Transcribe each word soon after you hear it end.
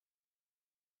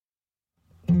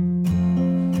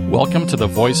Welcome to the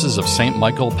Voices of St.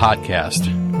 Michael podcast,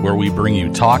 where we bring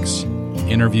you talks,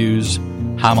 interviews,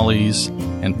 homilies,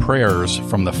 and prayers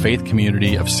from the faith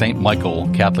community of St. Michael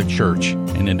Catholic Church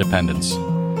in Independence.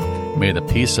 May the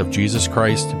peace of Jesus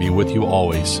Christ be with you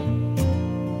always.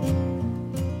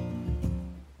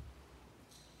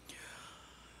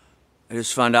 I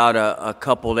just found out a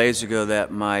couple days ago that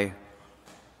my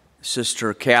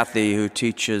sister Kathy, who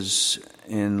teaches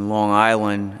in Long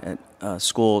Island at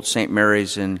school at St.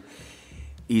 Mary's in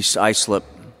East Islip,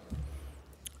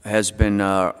 has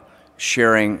been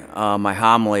sharing my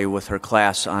homily with her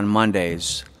class on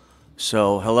Mondays.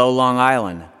 So, hello, Long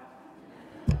Island.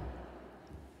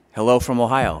 Hello from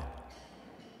Ohio.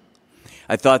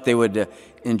 I thought they would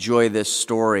enjoy this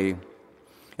story.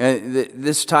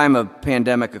 This time of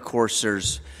pandemic, of course,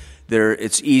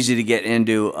 it's easy to get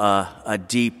into a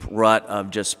deep rut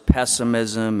of just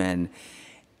pessimism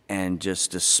and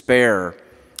just despair.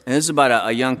 And this is about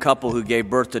a young couple who gave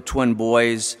birth to twin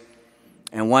boys,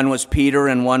 and one was Peter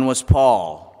and one was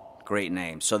Paul. Great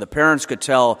names. So the parents could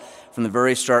tell from the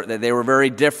very start that they were very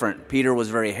different. Peter was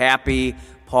very happy.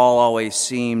 Paul always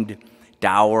seemed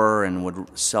dour and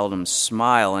would seldom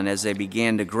smile. And as they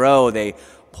began to grow, they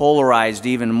polarized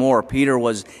even more. Peter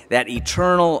was that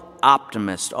eternal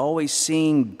optimist, always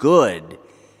seeing good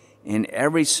in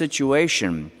every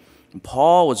situation.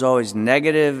 Paul was always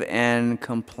negative and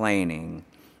complaining.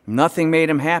 Nothing made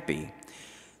him happy.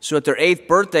 So at their 8th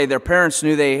birthday, their parents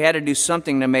knew they had to do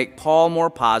something to make Paul more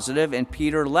positive and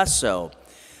Peter less so.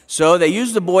 So they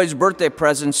used the boys' birthday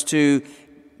presents to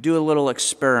do a little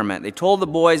experiment. They told the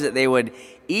boys that they would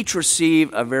each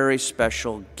receive a very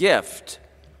special gift.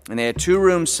 And they had 2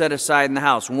 rooms set aside in the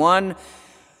house. One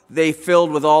they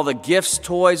filled with all the gifts,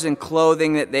 toys, and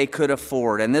clothing that they could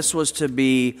afford. And this was to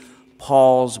be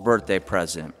Paul's birthday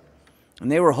present.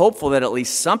 And they were hopeful that at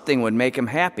least something would make him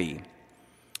happy.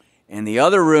 And the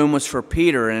other room was for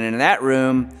Peter. And in that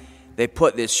room, they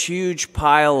put this huge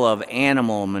pile of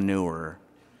animal manure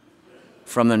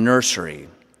from the nursery.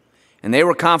 And they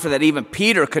were confident that even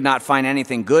Peter could not find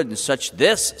anything good in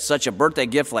such a birthday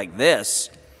gift like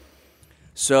this.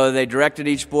 So they directed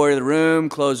each boy to the room,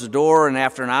 closed the door, and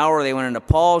after an hour they went into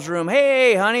Paul's room.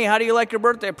 Hey, honey, how do you like your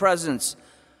birthday presents?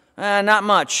 Not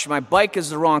much. My bike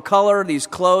is the wrong color. These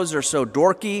clothes are so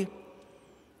dorky.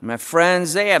 My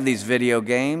friends, they have these video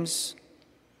games.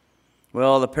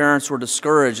 Well, the parents were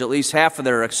discouraged. At least half of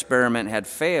their experiment had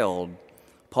failed.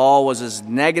 Paul was as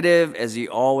negative as he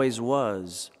always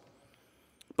was.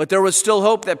 But there was still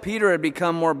hope that Peter had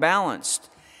become more balanced.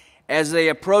 As they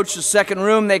approached the second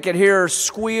room, they could hear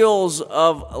squeals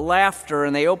of laughter,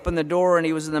 and they opened the door, and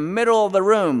he was in the middle of the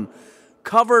room,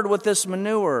 covered with this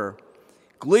manure,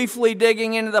 gleefully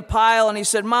digging into the pile, and he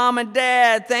said, Mom and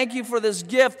Dad, thank you for this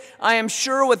gift. I am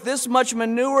sure with this much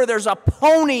manure, there's a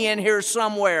pony in here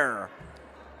somewhere.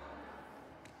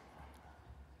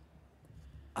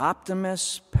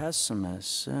 Optimists,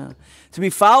 pessimists. To be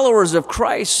followers of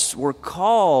Christ, we're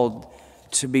called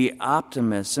to be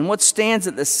optimists. And what stands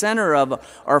at the center of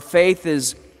our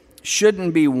faith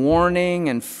shouldn't be warning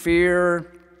and fear,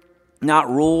 not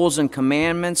rules and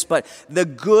commandments, but the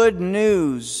good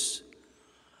news.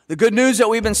 The good news that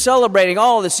we've been celebrating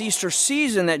all this Easter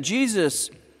season, that Jesus,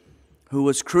 who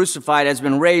was crucified, has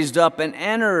been raised up and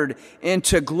entered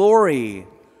into glory.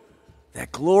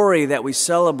 That glory that we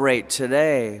celebrate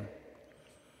today.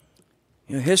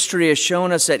 History has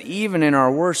shown us that even in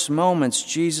our worst moments,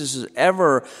 Jesus'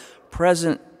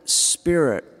 ever-present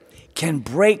Spirit can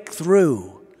break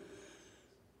through,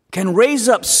 can raise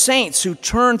up saints who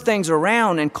turn things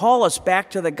around and call us back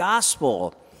to the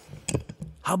gospel.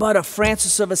 How about a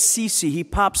Francis of Assisi? He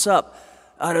pops up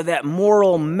out of that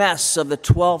moral mess of the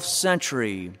 12th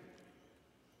century.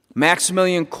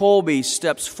 Maximilian Kolbe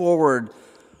steps forward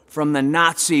from the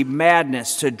Nazi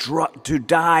madness to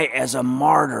die as a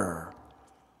martyr.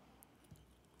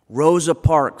 Rosa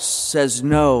Parks says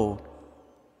no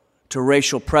to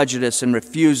racial prejudice and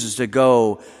refuses to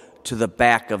go to the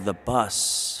back of the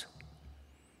bus.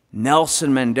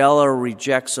 Nelson Mandela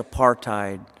rejects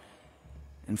apartheid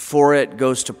and for it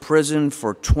goes to prison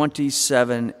for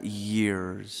 27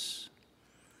 years.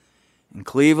 In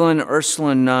Cleveland,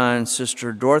 Ursuline nun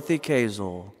Sister Dorothy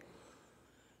Kazel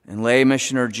and lay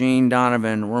missioner Jean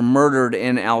Donovan were murdered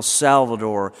in El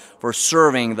Salvador for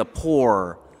serving the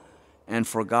poor and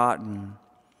forgotten,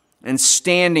 and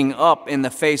standing up in the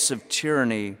face of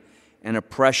tyranny and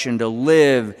oppression to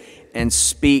live and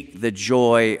speak the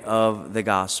joy of the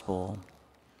gospel.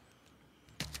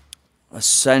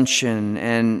 Ascension,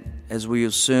 and as we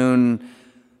will soon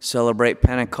celebrate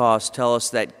Pentecost, tell us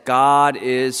that God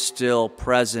is still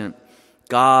present.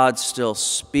 God still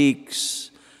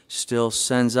speaks, still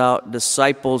sends out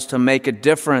disciples to make a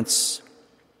difference,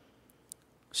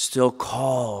 still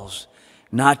calls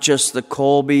not just the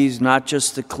Colbys, not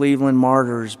just the Cleveland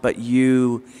martyrs, but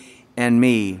you and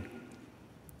me.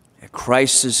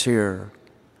 Christ is here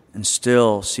and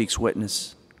still seeks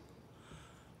witness.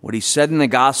 What he said in the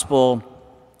gospel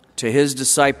to his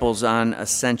disciples on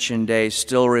Ascension Day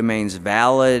still remains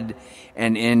valid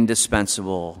and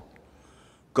indispensable.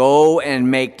 Go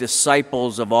and make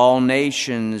disciples of all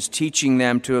nations, teaching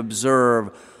them to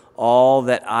observe all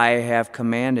that I have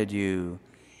commanded you.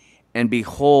 And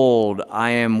behold,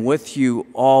 I am with you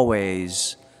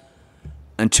always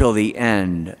until the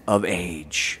end of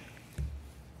age.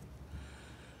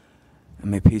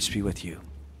 And may peace be with you.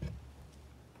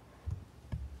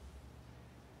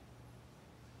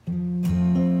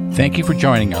 Thank you for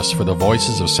joining us for the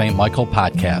Voices of St. Michael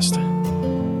podcast.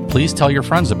 Please tell your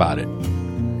friends about it.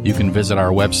 You can visit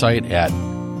our website at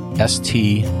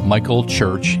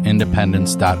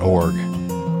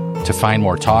stmichaelchurchindependence.org to find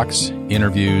more talks,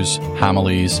 interviews,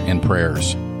 homilies, and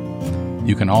prayers.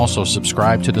 You can also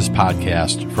subscribe to this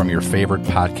podcast from your favorite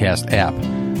podcast app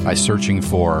by searching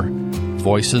for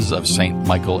Voices of St.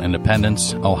 Michael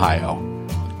Independence, Ohio.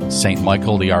 St.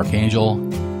 Michael the Archangel,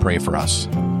 pray for us.